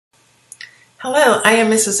Hello, I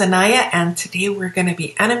am Mrs. Anaya, and today we're going to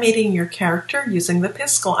be animating your character using the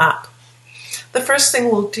Piskel app. The first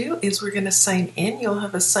thing we'll do is we're going to sign in. You'll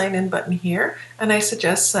have a sign in button here, and I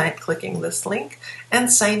suggest clicking this link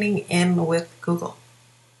and signing in with Google.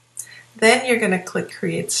 Then you're going to click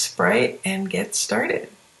Create Sprite and get started.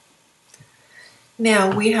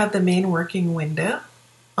 Now we have the main working window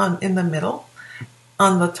in the middle.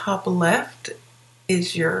 On the top left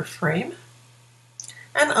is your frame.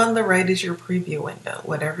 And on the right is your preview window.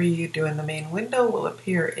 Whatever you do in the main window will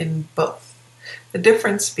appear in both. The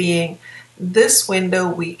difference being this window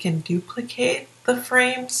we can duplicate the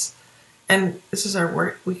frames, and this is our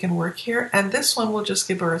work, we can work here, and this one will just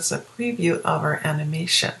give us a preview of our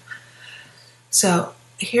animation. So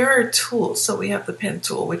here are tools. So we have the pen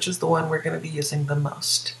tool, which is the one we're going to be using the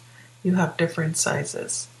most. You have different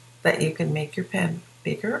sizes that you can make your pen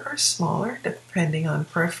bigger or smaller depending on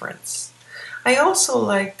preference. I also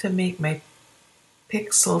like to make my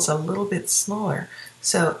pixels a little bit smaller.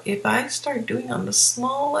 So if I start doing on the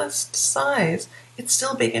smallest size, it's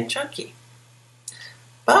still big and chunky.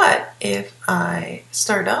 But if I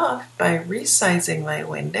start off by resizing my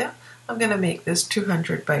window, I'm going to make this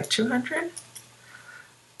 200 by 200.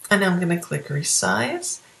 And I'm going to click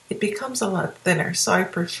resize. It becomes a lot thinner, so I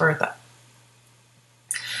prefer that.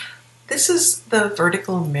 This is the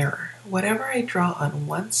vertical mirror. Whatever I draw on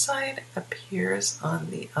one side appears on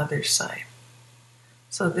the other side.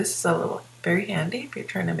 So this is very handy if you're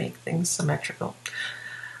trying to make things symmetrical.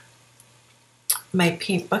 My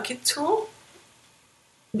paint bucket tool.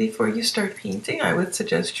 Before you start painting, I would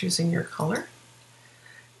suggest choosing your color.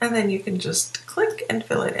 And then you can just click and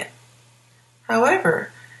fill it in.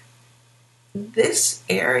 However, this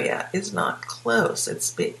area is not closed,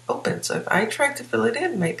 it's open. So if I tried to fill it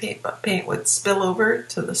in, my paint would spill over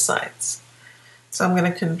to the sides. So I'm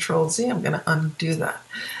going to Control Z, I'm going to undo that.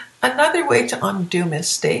 Another way to undo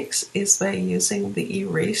mistakes is by using the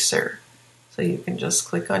eraser. So you can just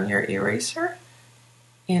click on your eraser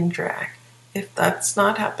and drag. If that's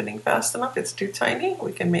not happening fast enough, it's too tiny,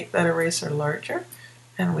 we can make that eraser larger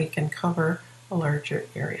and we can cover a larger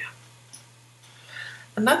area.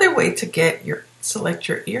 Another way to select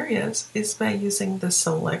your areas is by using the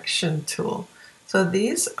selection tool. So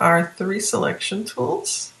these are 3 selection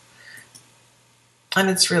tools, and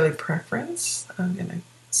it's really preference. I'm going to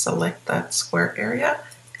select that square area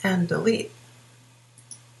and delete.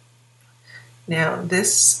 Now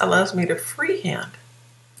this allows me to freehand,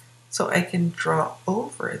 so I can draw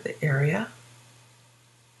over the area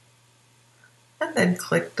and then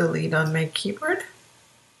click delete on my keyboard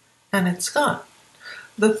and it's gone.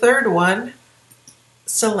 The third one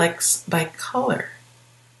selects by color.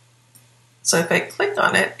 So if I click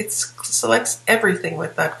on it, it selects everything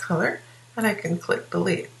with that color, and I can click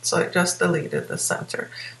delete. So it just deleted the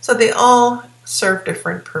center. So they all serve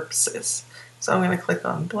different purposes. So I'm going to click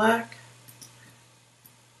on black,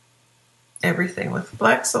 everything with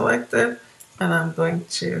black selected, and I'm going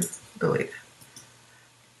to delete it.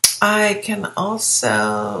 I am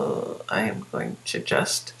going to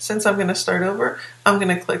just, since I'm going to start over, I'm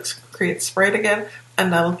going to click Create Sprite again,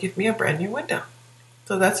 and that'll give me a brand new window.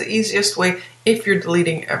 So that's the easiest way if you're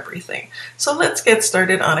deleting everything. So let's get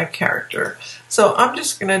started on a character. So I'm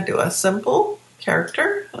just going to do a simple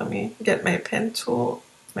character. Let me get my pen tool,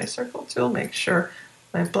 my circle tool, make sure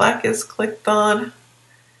my black is clicked on.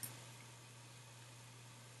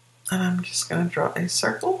 And I'm just going to draw a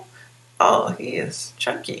circle. Oh, he is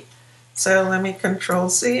chunky. So let me Control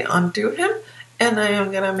Z, undo him, and I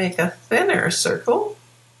am going to make a thinner circle,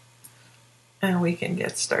 and we can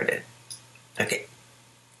get started. Okay.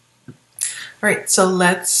 All right, so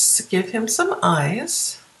let's give him some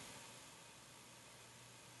eyes.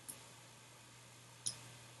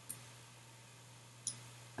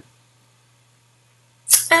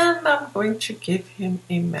 And I'm going to give him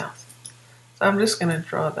a mouth. So I'm just going to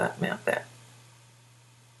draw that mouth there.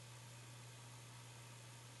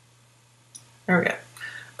 There we go.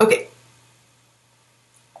 Okay.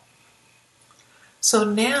 So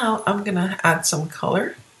now I'm going to add some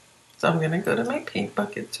color. So I'm going to go to my paint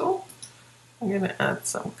bucket tool. I'm going to add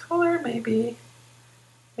some color, maybe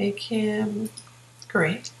make him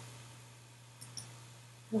gray.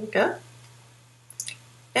 There we go.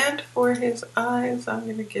 And for his eyes, I'm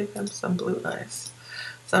going to give him some blue eyes.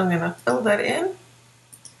 So I'm going to fill that in.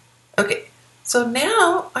 Okay, so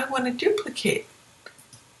now I want to duplicate.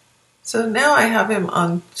 So now I have him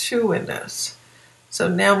on 2 windows. So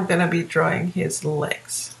now I'm going to be drawing his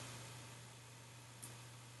legs.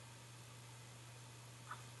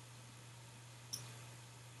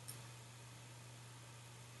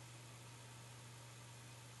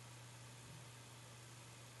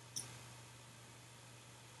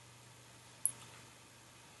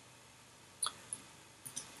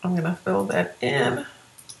 I'm going to fill that in.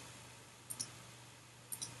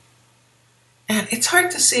 And it's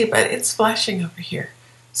hard to see, but it's flashing over here.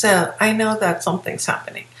 So I know that something's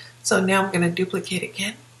happening. So now I'm going to duplicate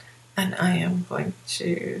again. And I am going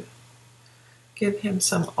to give him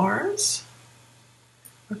some arms.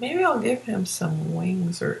 Or maybe I'll give him some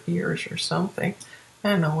wings or ears or something. I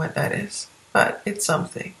don't know what that is, but it's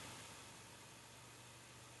something.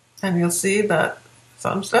 And you'll see that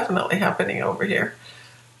something's definitely happening over here.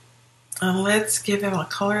 And let's give him a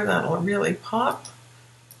color that'll really pop.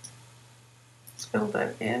 Let's fill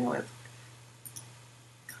that in with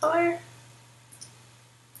color.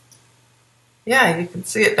 Yeah, you can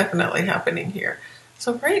see it definitely happening here.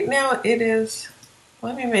 So right now it is,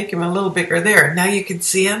 let me make him a little bigger there. Now you can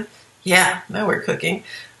see him. Yeah, now we're cooking.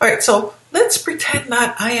 All right, so let's pretend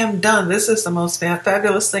that I am done. This is the most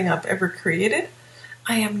fabulous thing I've ever created.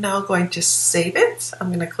 I am now going to save it. I'm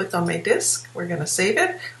going to click on my disk. We're going to save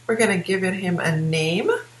it. We're going to give him a name.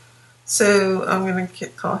 So I'm going to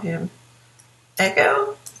call him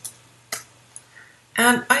Echo.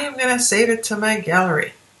 And I am going to save it to my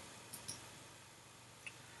gallery.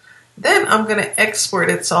 Then I'm going to export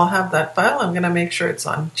it, so I'll have that file. I'm going to make sure it's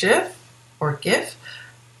on GIF or GIF.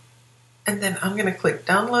 And then I'm going to click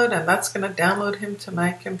download, and that's going to download him to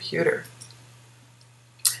my computer.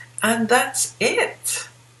 And that's it.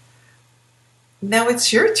 Now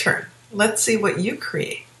it's your turn. Let's see what you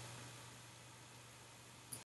create.